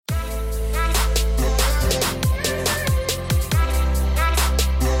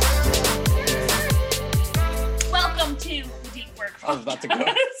to go.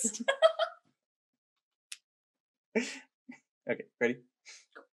 Okay, ready?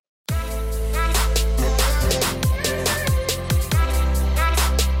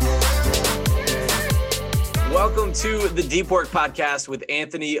 Welcome to the Deep Work Podcast with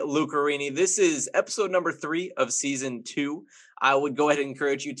Anthony Lucarini. This is episode number 3 of season 2. I would go ahead and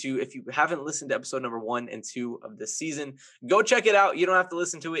encourage you to, if you haven't listened to episode number 1 and 2 of this season, go check it out. You don't have to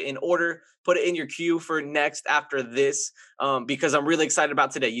listen to it in order. Put it in your queue for next after this, because I'm really excited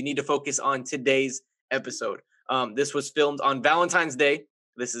about today. You need to focus on today's episode. This was filmed on Valentine's Day.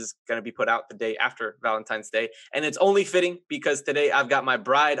 This is going to be put out the day after Valentine's Day. And it's only fitting because today I've got my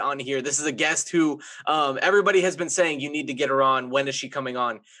bride on here. This is a guest who everybody has been saying you need to get her on. When is she coming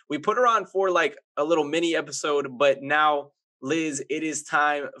on? We put her on for like a little mini episode, but now, Liz, it is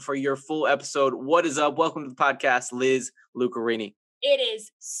time for your full episode. What is up? Welcome to the podcast, Liz Lucarini. It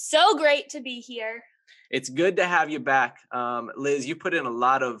is so great to be here. It's good to have you back. Liz, you put in a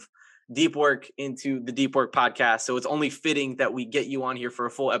lot of deep work into the Deep Work Podcast. So it's only fitting that we get you on here for a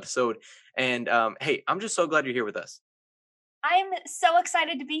full episode. And hey, I'm just so glad you're here with us. I'm so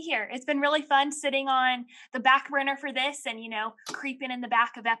excited to be here. It's been really fun sitting on the back burner for this and, creeping in the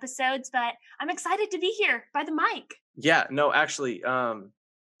back of episodes, but I'm excited to be here by the mic. Yeah, no, actually,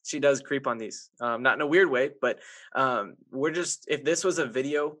 she does creep on these, not in a weird way, but if this was a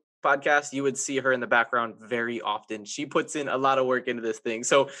video podcast, you would see her in the background very often. She puts in a lot of work into this thing.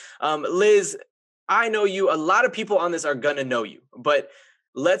 So, Liz, I know you. A lot of people on this are going to know you, but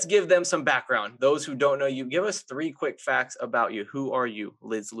let's give them some background. Those who don't know you, give us 3 quick facts about you. Who are you,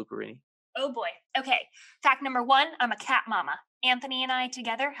 Liz Lucarini? Oh boy. Okay. Fact number 1, I'm a cat mama. Anthony and I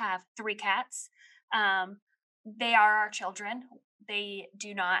together have 3 cats. They are our children. They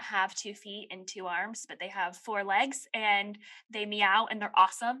do not have 2 feet and 2 arms, but they have 4 legs and they meow and they're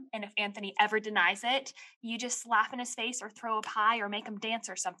awesome. And if Anthony ever denies it, you just laugh in his face or throw a pie or make him dance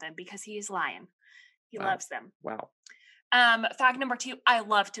or something because he is lying. He loves them. Wow. Fact number 2, I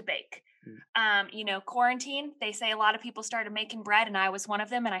love to bake. Quarantine, they say a lot of people started making bread and I was one of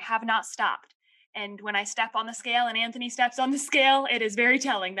them and I have not stopped. And when I step on the scale and Anthony steps on the scale, it is very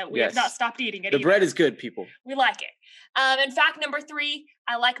telling that we have not stopped eating it. The bread is good, people. We like it. And fact number 3,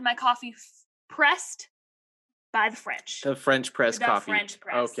 I like my coffee pressed by the French. The French press coffee. French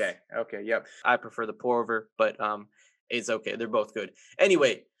press. Okay. Yep. I prefer the pour over, but it's okay. They're both good.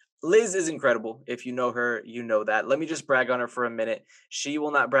 Anyway, Liz is incredible. If you know her, you know that. Let me just brag on her for a minute. She will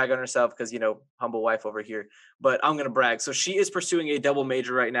not brag on herself because, humble wife over here, but I'm going to brag. So she is pursuing a double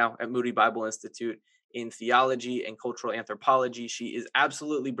major right now at Moody Bible Institute in theology and cultural anthropology. She is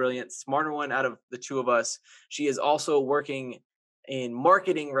absolutely brilliant, smarter one out of the 2 of us. She is also working in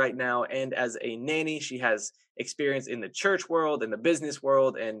marketing right now. And as a nanny, she has experience in the church world and the business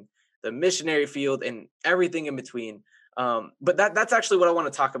world and the missionary field and everything in between. But that's actually what I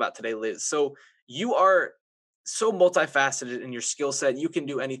want to talk about today, Liz. So you are so multifaceted in your skill set. You can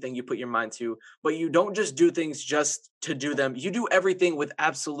do anything you put your mind to, but you don't just do things just to do them. You do everything with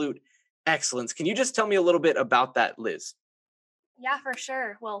absolute excellence. Can you just tell me a little bit about that, Liz? Yeah, for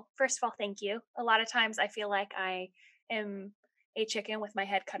sure. Well, first of all, thank you. A lot of times I feel like I am a chicken with my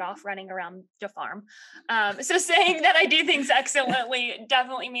head cut off running around the farm. So saying that I do things excellently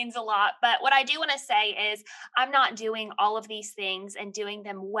definitely means a lot. But what I do want to say is I'm not doing all of these things and doing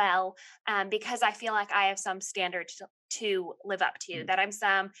them well because I feel like I have some standards to live up to, that I'm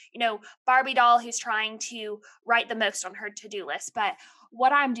some, Barbie doll who's trying to write the most on her to-do list. But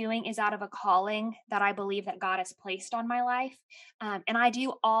what I'm doing is out of a calling that I believe that God has placed on my life. And I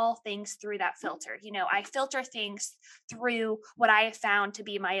do all things through that filter. I filter things through what I have found to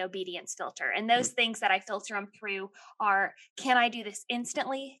be my obedience filter. And those things that I filter them through are, can I do this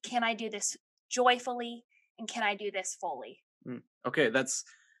instantly? Can I do this joyfully? And can I do this fully? Okay,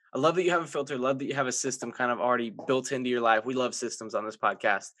 I love that you have a filter. Love that you have a system kind of already built into your life. We love systems on this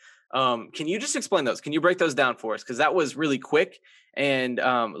podcast. Can you just explain those? Can you break those down for us? Because that was really quick. And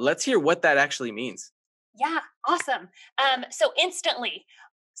let's hear what that actually means. Yeah, awesome. So instantly.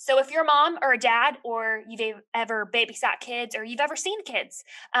 So if you're a mom or a dad, or you've ever babysat kids, or you've ever seen kids,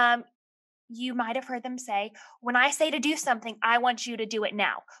 you might have heard them say, when I say to do something, I want you to do it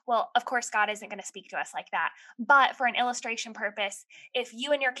now. Well, of course, God isn't going to speak to us like that. But for an illustration purpose, if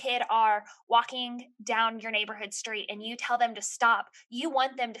you and your kid are walking down your neighborhood street and you tell them to stop, you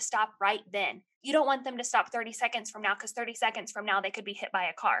want them to stop right then. You don't want them to stop 30 seconds from now, because 30 seconds from now, they could be hit by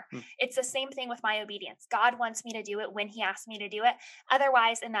a car. It's the same thing with my obedience. God wants me to do it when he asks me to do it.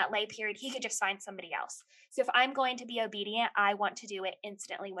 Otherwise, in that lay period, he could just find somebody else. So if I'm going to be obedient, I want to do it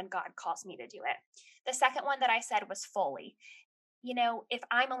instantly when God calls me to do it. The second one that I said was fully. If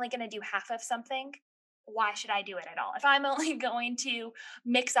I'm only going to do half of something, why should I do it at all? If I'm only going to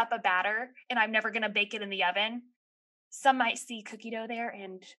mix up a batter and I'm never going to bake it in the oven, some might see cookie dough there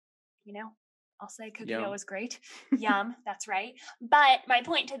and, you know, I'll say cookie dough Yum. is great. Yum, that's right. But my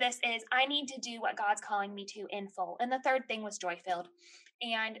point to this is I need to do what God's calling me to in full. And the third thing was joy filled.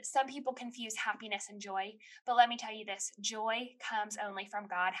 And some people confuse happiness and joy. But let me tell you this, joy comes only from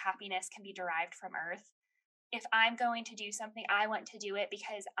God. Happiness can be derived from earth. If I'm going to do something, I want to do it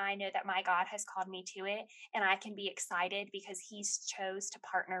because I know that my God has called me to it, and I can be excited because he's chose to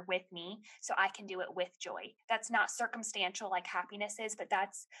partner with me, so I can do it with joy. That's not circumstantial like happiness is, but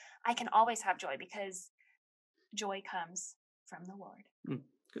I can always have joy because joy comes from the Lord.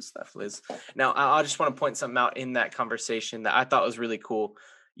 Good stuff, Liz. Now, I just want to point something out in that conversation that I thought was really cool.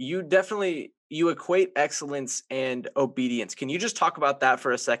 You equate excellence and obedience. Can you just talk about that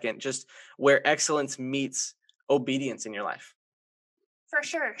for a second? Just where excellence meets obedience in your life. For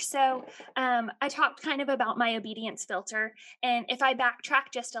sure. So I talked kind of about my obedience filter. And if I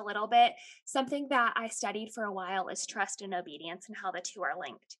backtrack just a little bit, something that I studied for a while is trust and obedience and how the two are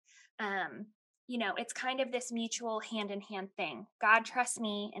linked. Um, it's kind of this mutual hand in hand thing. God trusts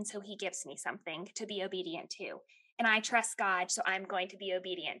me, and so he gives me something to be obedient to. And I trust God, so I'm going to be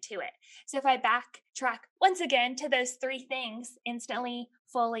obedient to it. So if I backtrack once again to those three things, instantly,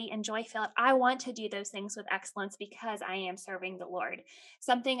 fully, and joy filled, I want to do those things with excellence because I am serving the Lord.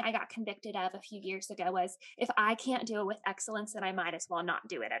 Something I got convicted of a few years ago was if I can't do it with excellence, then I might as well not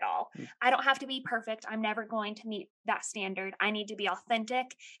do it at all. I don't have to be perfect. I'm never going to meet that standard. I need to be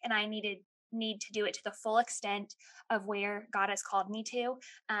authentic, and I need to do it to the full extent of where God has called me to.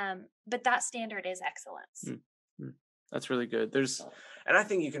 But that standard is excellence. That's really good. And I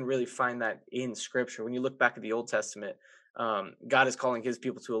think you can really find that in scripture. When you look back at the Old Testament, God is calling his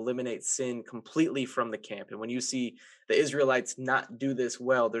people to eliminate sin completely from the camp. And when you see the Israelites not do this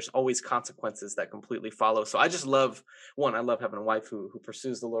well, there's always consequences that completely follow. So I just love having a wife who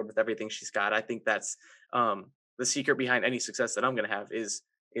pursues the Lord with everything she's got. I think that's the secret behind any success that I'm going to have is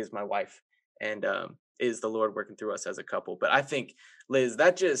my wife, and is the Lord working through us as a couple. But I think, Liz,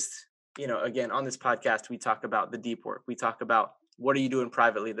 that just, again, on this podcast, we talk about the deep work. We talk about what are you doing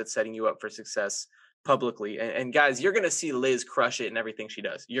privately that's setting you up for success publicly. And guys, you're going to see Liz crush it in everything she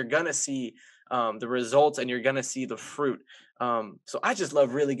does. You're going to see the results, and you're going to see the fruit. So I just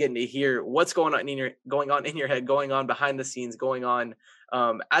love really getting to hear what's going on in your head, going on behind the scenes, going on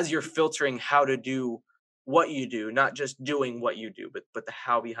as you're filtering how to do what you do, not just doing what you do, but the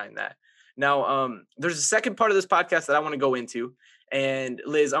how behind that. Now, there's a second part of this podcast that I want to go into. And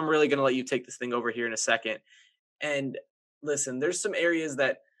Liz, I'm really going to let you take this thing over here in a second. And listen, there's some areas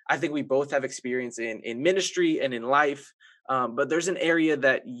that I think we both have experience in ministry and in life. But there's an area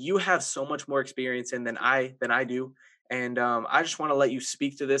that you have so much more experience in than I do. And I just want to let you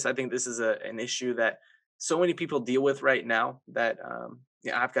speak to this. I think this is an issue that so many people deal with right now that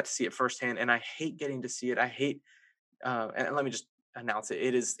I've got to see it firsthand, and I hate getting to see it. I hate, and let me just announce it.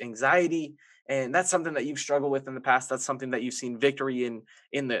 It is anxiety. And that's something that you've struggled with in the past. That's something that you've seen victory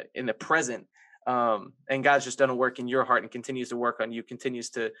in the present. And God's just done a work in your heart and continues to work on you, continues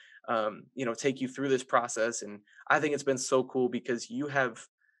to, take you through this process. And I think it's been so cool because you have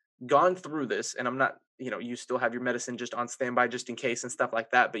gone through this, and I'm not, you still have your medicine just on standby just in case and stuff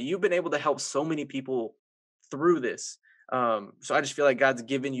like that, but you've been able to help so many people through this. So I just feel like God's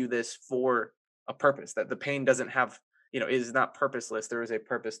given you this for a purpose, that the pain doesn't have, is not purposeless. There is a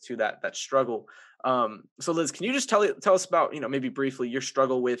purpose to that struggle. So Liz, can you just tell us about, maybe briefly your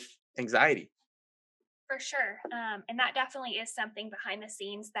struggle with anxiety? For sure. And that definitely is something behind the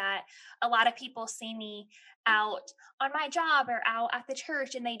scenes that a lot of people see me out on my job or out at the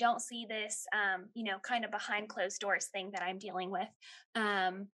church, and they don't see this, kind of behind closed doors thing that I'm dealing with.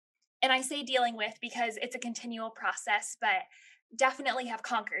 And I say dealing with because it's a continual process, but definitely have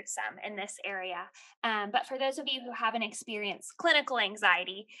conquered some in this area. But for those of you who haven't experienced clinical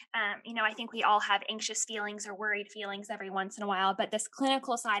anxiety, I think we all have anxious feelings or worried feelings every once in a while, but this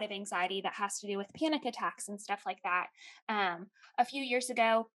clinical side of anxiety that has to do with panic attacks and stuff like that. A few years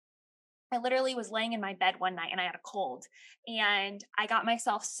ago, I literally was laying in my bed one night and I had a cold, and I got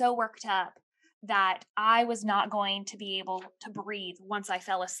myself so worked up that I was not going to be able to breathe once I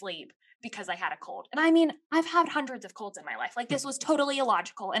fell asleep because I had a cold. And I mean, I've had hundreds of colds in my life. Like, this was totally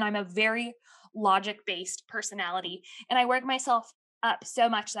illogical. And I'm a very logic-based personality. And I worked myself up so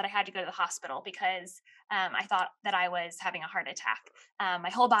much that I had to go to the hospital because I thought that I was having a heart attack. My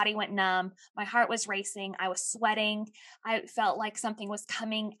whole body went numb. My heart was racing. I was sweating. I felt like something was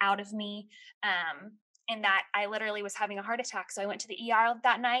coming out of me, and that I literally was having a heart attack. So I went to the ER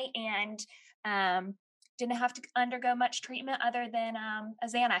that night and Didn't have to undergo much treatment other than a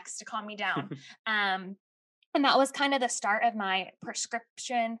Xanax to calm me down. And that was kind of the start of my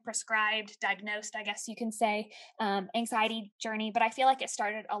prescribed, diagnosed, I guess you can say, anxiety journey. But I feel like it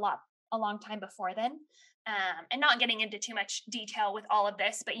started a long time before then. And not getting into too much detail with all of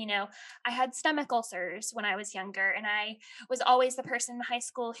this, but I had stomach ulcers when I was younger, and I was always the person in high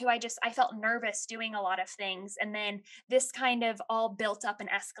school who I felt nervous doing a lot of things. And then this kind of all built up and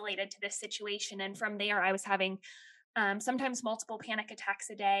escalated to this situation. And from there, I was having sometimes multiple panic attacks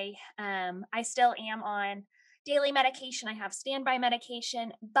a day. I still am on daily medication. I have standby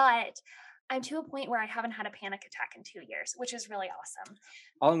medication, but I'm to a point where I haven't had a panic attack in 2 years, which is really awesome.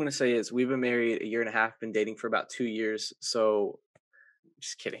 All I'm going to say is we've been married a year and a half, been dating for about 2 years. So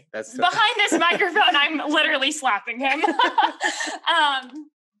just kidding. That's behind this microphone. I'm literally slapping him.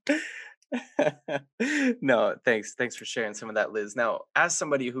 No, thanks. Thanks for sharing some of that, Liz. Now, as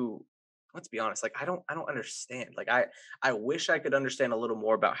somebody who, let's be honest, like I don't understand. Like I wish I could understand a little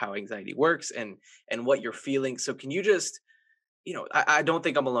more about how anxiety works and what you're feeling. So can you just, I don't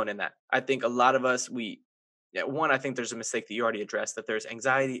think I'm alone in that. I think a lot of us, I think there's a mistake that you already addressed, that there's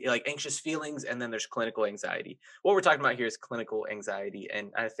anxiety, like anxious feelings, and then there's clinical anxiety. What we're talking about here is clinical anxiety.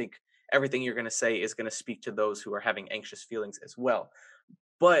 And I think everything you're going to say is going to speak to those who are having anxious feelings as well.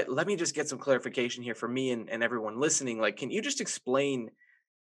 But let me just get some clarification here for me and everyone listening. Like, can you just explain,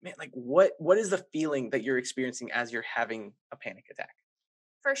 man, like what is the feeling that you're experiencing as you're having a panic attack?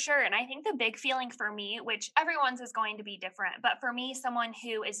 For sure. And I think the big feeling for me, which everyone's is going to be different, but for me, someone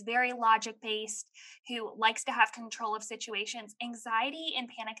who is very logic based, who likes to have control of situations, anxiety and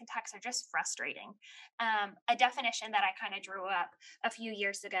panic attacks are just frustrating. A definition that I kind of drew up a few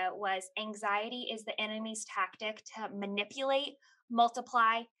years ago was anxiety is the enemy's tactic to manipulate,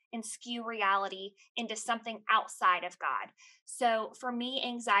 multiply, and skew reality into something outside of God. So for me,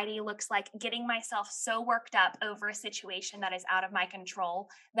 anxiety looks like getting myself so worked up over a situation that is out of my control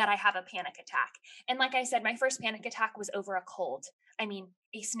that I have a panic attack. And like I said, my first panic attack was over a cold. I mean,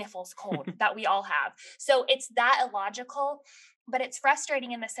 a sniffles cold that we all have. So it's that illogical, but it's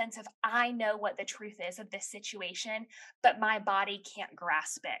frustrating in the sense of I know what the truth is of this situation, but my body can't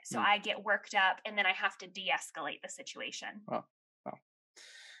grasp it. So I get worked up and then I have to de-escalate the situation.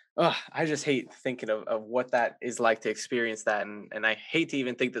 Oh, I just hate thinking of what that is like to experience that. And I hate to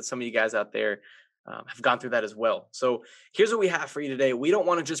even think that some of you guys out there have gone through that as well. So here's what we have for you today. We don't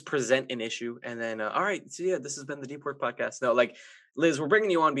want to just present an issue and then, all right, so yeah, this has been the Deep Work Podcast. No, like Liz, we're bringing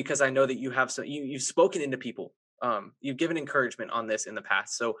you on because I know that you have you've spoken into people. You've given encouragement on this in the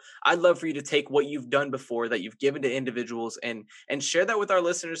past. So I'd love for you to take what you've done before that you've given to individuals and share that with our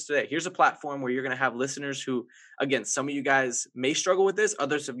listeners today. Here's a platform where you're going to have listeners who, again, some of you guys may struggle with this.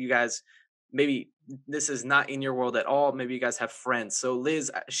 Others of you guys, maybe this is not in your world at all. Maybe you guys have friends. So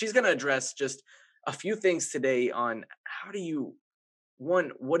Liz, she's going to address just a few things today on how do you,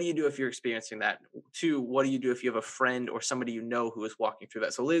 one, what do you do if you're experiencing that? Two, what do you do if you have a friend or somebody you know who is walking through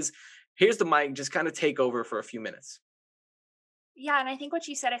that? So Liz, here's the mic. Just kind of take over for a few minutes. Yeah, and I think what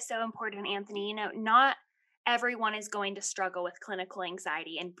you said is so important, Anthony. Not everyone is going to struggle with clinical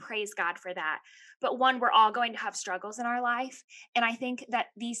anxiety, and praise God for that. But one, we're all going to have struggles in our life. And I think that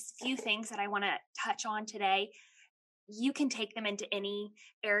these few things that I want to touch on today, you can take them into any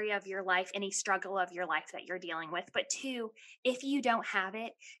area of your life, any struggle of your life that you're dealing with. But two, if you don't have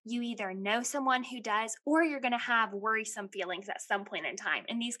it, you either know someone who does, or you're going to have worrisome feelings at some point in time.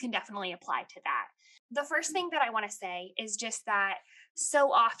 And these can definitely apply to that. The first thing that I want to say is just that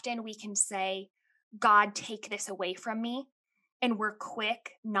so often we can say, God, take this away from me. And we're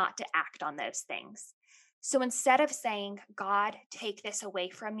quick not to act on those things. So instead of saying, God, take this away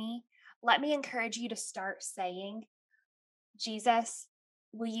from me, let me encourage you to start saying, Jesus,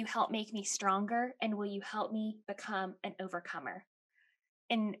 will you help make me stronger? And will you help me become an overcomer?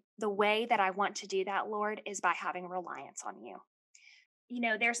 And the way that I want to do that, Lord, is by having reliance on you.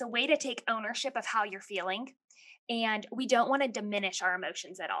 There's a way to take ownership of how you're feeling. And we don't want to diminish our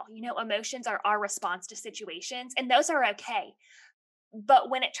emotions at all. Emotions are our response to situations, and those are okay. But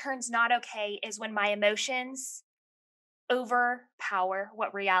when it turns not okay is when my emotions overpower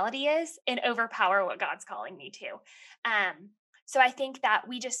what reality is and overpower what God's calling me to. So I think that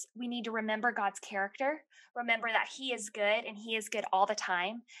we need to remember God's character, remember that he is good and he is good all the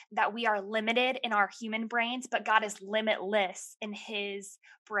time, that we are limited in our human brains, but God is limitless in his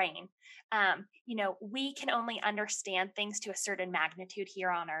brain. We can only understand things to a certain magnitude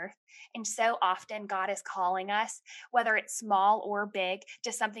here on earth. And so often God is calling us, whether it's small or big,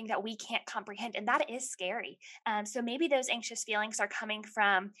 to something that we can't comprehend. And that is scary. So maybe those anxious feelings are coming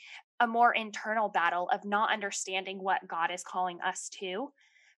from a more internal battle of not understanding what God is calling us to.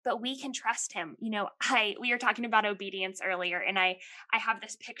 but we can trust him. We were talking about obedience earlier, and I have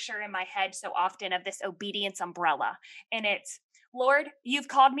this picture in my head so often of this obedience umbrella, and it's, Lord, you've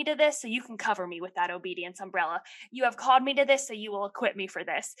called me to this, so you can cover me with that obedience umbrella. You have called me to this, so you will equip me for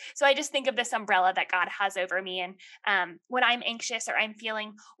this. So I just think of this umbrella that God has over me. And when I'm anxious or I'm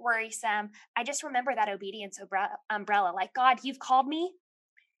feeling worrisome, I just remember that obedience umbrella. Like, God, you've called me.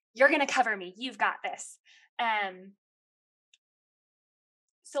 You're going to cover me. You've got this.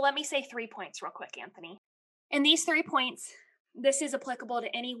 So let me say 3 points real quick, Anthony. And these 3 points, this is applicable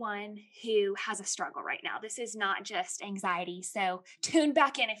to anyone who has a struggle right now. This is not just anxiety. So tune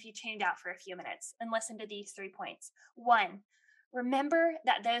back in if you tuned out for a few minutes and listen to these 3 points. 1, remember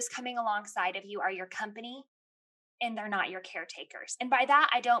that those coming alongside of you are your company and they're not your caretakers. And by that,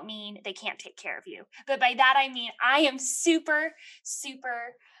 I don't mean they can't take care of you. But by that, I mean I am super,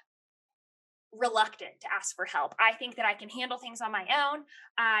 super reluctant to ask for help. I think that I can handle things on my own.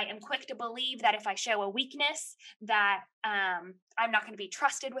 I am quick to believe that if I show a weakness, that I'm not going to be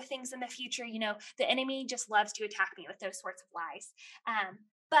trusted with things in the future. The enemy just loves to attack me with those sorts of lies.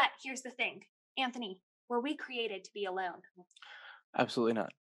 But here's the thing, Anthony, were we created to be alone? Absolutely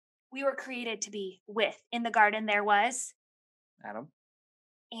not. We were created to be with. In the garden, there was Adam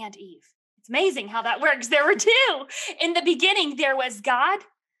and Eve. It's amazing how that works. There were 2. In the beginning, there was God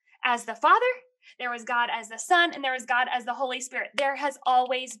as the Father, there was God as the Son, and there was God as the Holy Spirit. There has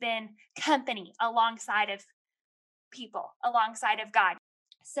always been company alongside of people, alongside of God.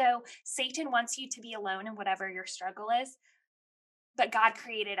 So Satan wants you to be alone in whatever your struggle is, but God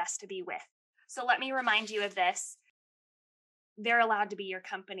created us to be with. So let me remind you of this. They're allowed to be your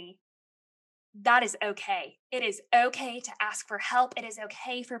company. That is okay. It is okay to ask for help. It is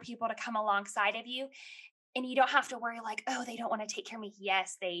okay for people to come alongside of you. And you don't have to worry like, oh, they don't want to take care of me.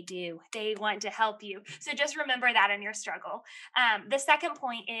 Yes, they do. They want to help you. So just remember that in your struggle. The second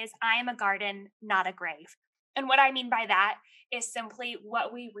point is, I am a garden, not a grave. And what I mean by that is simply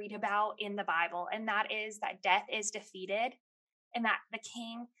what we read about in the Bible. And that is that death is defeated and that the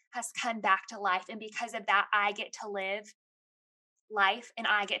King has come back to life. And because of that, I get to live life and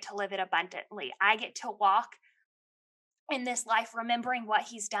I get to live it abundantly. I get to walk in this life, remembering what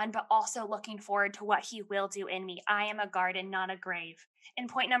he's done, but also looking forward to what he will do in me. I am a garden, not a grave. And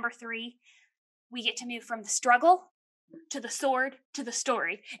point number 3, we get to move from the struggle to the sword to the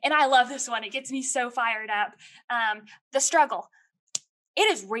story. And I love this one. It gets me so fired up. The struggle,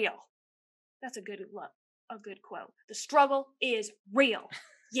 it is real. That's a good quote. The struggle is real.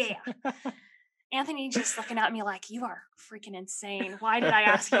 Yeah. Anthony just looking at me like, you are freaking insane. Why did I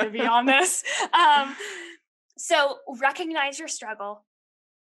ask you to be on this? So recognize your struggle.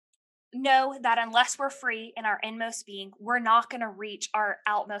 Know that unless we're free in our inmost being, we're not going to reach our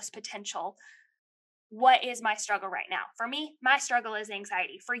outmost potential. What is my struggle right now? For me, my struggle is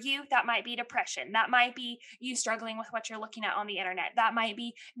anxiety. For you, that might be depression. That might be you struggling with what you're looking at on the internet. That might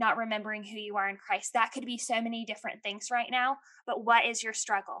be not remembering who you are in Christ. That could be so many different things right now. But what is your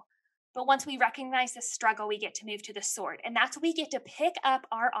struggle? But once we recognize the struggle, we get to move to the sword. And that's we get to pick up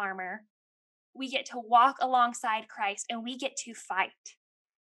our armor. We get to walk alongside Christ and we get to fight.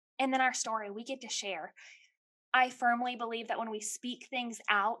 And then our story, we get to share. I firmly believe that when we speak things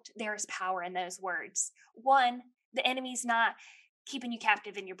out, there's power in those words. 1, the enemy's not keeping you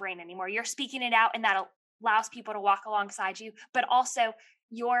captive in your brain anymore. You're speaking it out and that allows people to walk alongside you. But also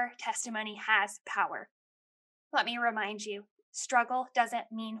your testimony has power. Let me remind you, struggle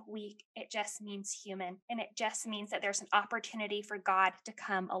doesn't mean weak. It just means human. And it just means that there's an opportunity for God to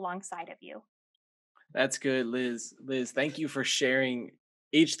come alongside of you. That's good, Liz. Liz, thank you for sharing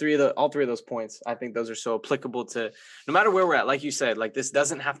all three of those points. I think those are so applicable to no matter where we're at. Like you said, like this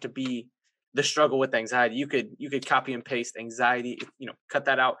doesn't have to be the struggle with anxiety. You could copy and paste anxiety, cut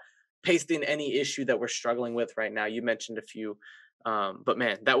that out, paste in any issue that we're struggling with right now. You mentioned a few, but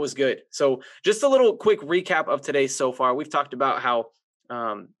man, that was good. So just a little quick recap of today so far. We've talked about how,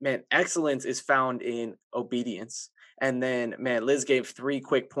 excellence is found in obedience. And then, Liz gave 3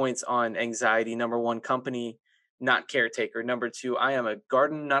 quick points on anxiety. Number 1, company, not caretaker. Number 2, I am a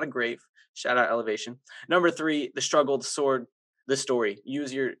garden, not a grave. Shout out Elevation. Number 3, the struggle, the sword, the story.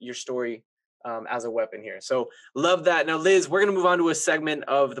 Use your story as a weapon here. So love that. Now, Liz, we're going to move on to a segment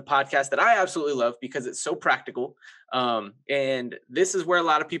of the podcast that I absolutely love because it's so practical. And this is where a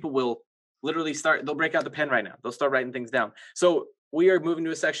lot of people will literally they'll break out the pen right now. They'll start writing things down. So we are moving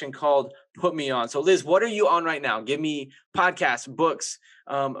to a section called Put Me On. So Liz, what are you on right now? Give me podcasts, books,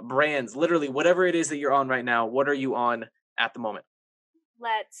 brands, literally whatever it is that you're on right now. What are you on at the moment?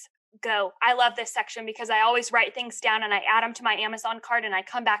 Let's go. I love this section because I always write things down and I add them to my Amazon cart and I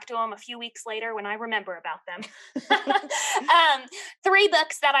come back to them a few weeks later when I remember about them. 3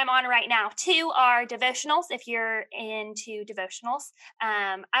 books that I'm on right now. 2 are devotionals, if you're into devotionals.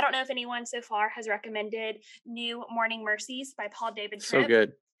 I don't know if anyone so far has recommended New Morning Mercies by Paul David Tripp. So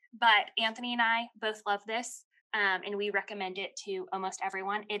good. But Anthony and I both love this. And we recommend it to almost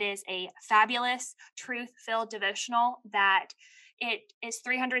everyone. It is a fabulous, truth-filled devotional that it is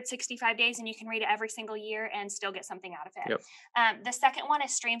 365 days and you can read it every single year and still get something out of it. Yep. The second one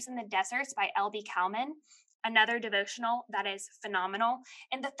is Streams in the Deserts by L.B. Cowman, another devotional that is phenomenal.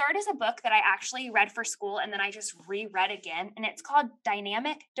 And the third is a book that I actually read for school and then I just reread again. And it's called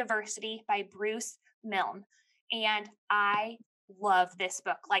Dynamic Diversity by Bruce Milne. And I love this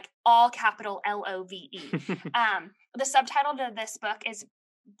book, like all capital Love. The subtitle to this book is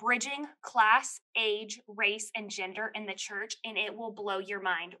Bridging Class, Age, Race, and Gender in the Church, and it will blow your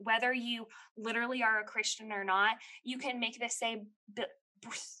mind. Whether you literally are a Christian or not, you can make this say,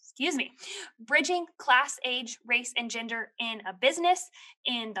 bridging class, age, race, and gender in a business,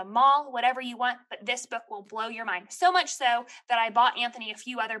 in the mall, whatever you want. But this book will blow your mind. So much so that I bought Anthony a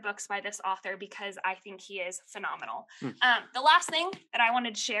few other books by this author because I think he is phenomenal. The last thing that I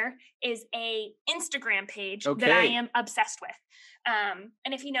wanted to share is a Instagram page that I am obsessed with.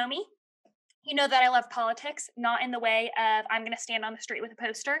 And if you know me, you know that I love politics, not in the way of I'm going to stand on the street with a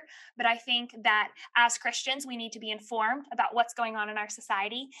poster, but I think that as Christians, we need to be informed about what's going on in our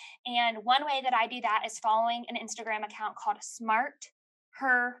society. And one way that I do that is following an Instagram account called Smart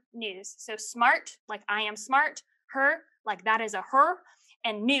Her News. So smart, like I am smart, her, like that is a her,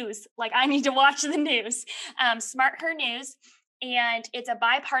 and news, like I need to watch the news. Smart Her News. And it's a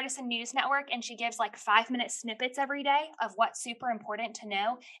bipartisan news network, and she gives like 5-minute snippets every day of what's super important to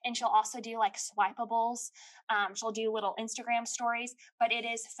know. And she'll also do like swipables. She'll do little Instagram stories, but it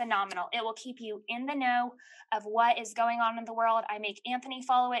is phenomenal. It will keep you in the know of what is going on in the world. I make Anthony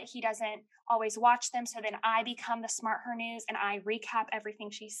follow it. He doesn't always watch them. So then I become the Smart Her News and I recap everything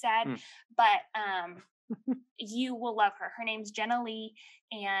she said. But you will love her. Her name's Jenna Lee,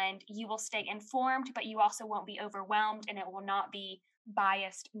 and you will stay informed, but you also won't be overwhelmed, and it will not be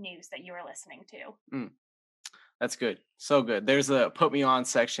biased news that you are listening to. That's good. So good. There's a put me on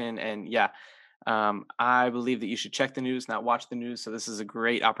section, and I believe that you should check the news, not watch the news. So this is a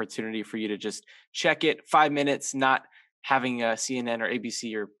great opportunity for you to just check it 5 minutes, not having CNN or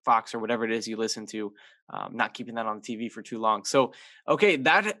ABC or Fox or whatever it is you listen to, not keeping that on TV for too long. So, okay,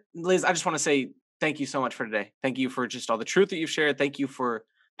 Liz, I just want to say thank you so much for today. Thank you for just all the truth that you've shared. Thank you for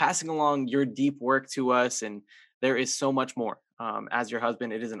passing along your deep work to us. And there is so much more. As your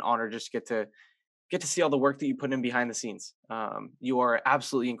husband, it is an honor just to get to see all the work that you put in behind the scenes. You are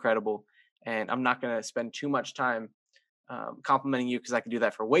absolutely incredible. And I'm not going to spend too much time complimenting you because I could do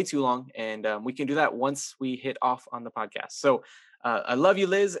that for way too long. And we can do that once we hit off on the podcast. So I love you,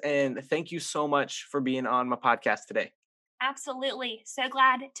 Liz. And thank you so much for being on my podcast today. Absolutely. So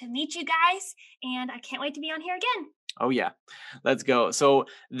glad to meet you guys. And I can't wait to be on here again. Oh, yeah. Let's go. So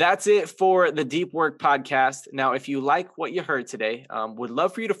that's it for the Deep Work podcast. Now, if you like what you heard today, would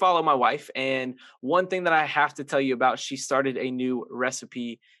love for you to follow my wife. And one thing that I have to tell you about, she started a new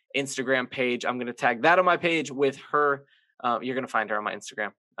recipe Instagram page. I'm going to tag that on my page with her. You're going to find her on my Instagram.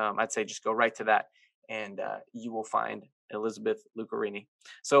 I'd say just go right to that and you will find Elizabeth Lucarini.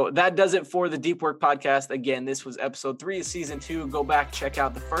 So that does it for the Deep Work podcast. Again, this was episode 3 of season 2. Go back, check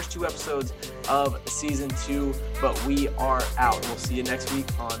out the first 2 episodes of season 2, but we are out. We'll see you next week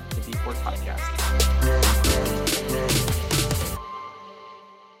on the Deep Work podcast.